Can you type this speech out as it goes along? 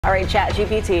All right,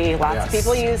 ChatGPT, lots of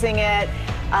people using it.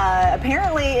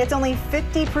 Apparently, it's only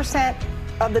 50%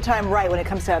 of the time right when it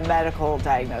comes to a medical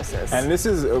diagnosis. And this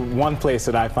is one place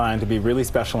that I find to be really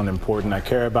special and important. I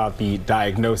care about the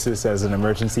diagnosis as an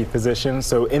emergency physician.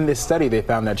 So in this study, they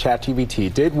found that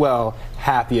ChatGPT did well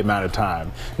half the amount of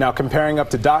time. Now, comparing up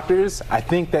to doctors, I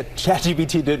think that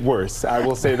ChatGPT did worse. I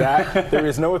will say that. There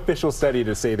is no official study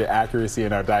to say the accuracy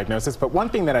in our diagnosis. But one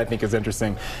thing that I think is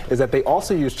interesting is that they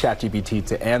also use ChatGPT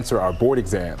to answer our board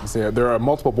exams. There are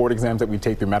multiple board exams that we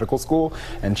take through medical school,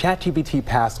 and ChatGPT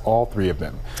passed all 3 of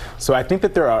them. So I think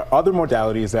that there are other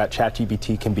modalities that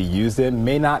ChatGPT can be used in,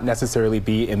 may not necessarily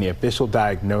be in the official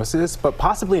diagnosis, but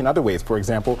possibly in other ways. For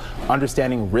example,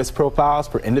 understanding risk profiles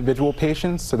for individual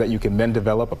patients so that you can then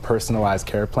develop a personalized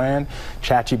care plan.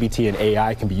 ChatGPT and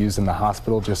AI can be used in the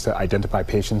hospital just to identify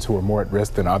patients who are more at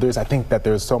risk than others. I think that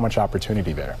there's so much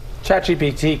opportunity there.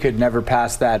 ChatGPT could never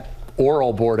pass that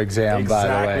oral board exam, by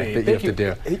the way, that you have to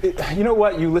do. You know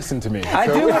what? You listen to me. I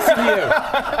do listen to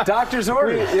you. Doctor's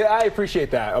orders. Yeah, I appreciate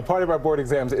that. A part of our board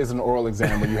exams is an oral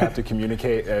exam where you have to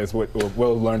communicate, as what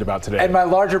Will learned about today. And my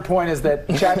larger point is that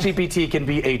ChatGPT can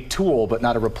be a tool, but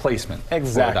not a replacement.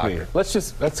 Exactly. For a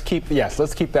doctor.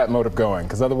 Let's keep that motive going,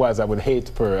 because otherwise I would hate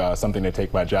for something to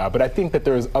take my job. But I think that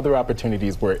there's other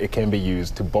opportunities where it can be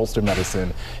used to bolster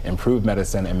medicine, improve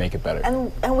medicine, and make it better.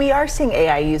 And we are seeing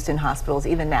AI used in hospitals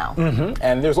even now.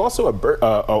 And there's also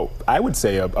I would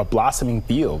say a blossoming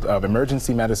field of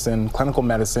emergency medicine, clinical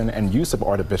medicine, and use of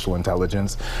artificial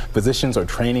intelligence. Physicians are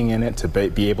training in it to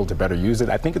be able to better use it.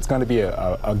 I think it's going to be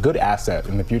a good asset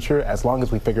in the future as long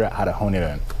as we figure out how to hone it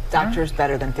in. Doctors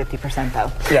better than 50%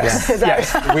 though. Yes,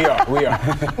 yes, we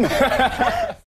are.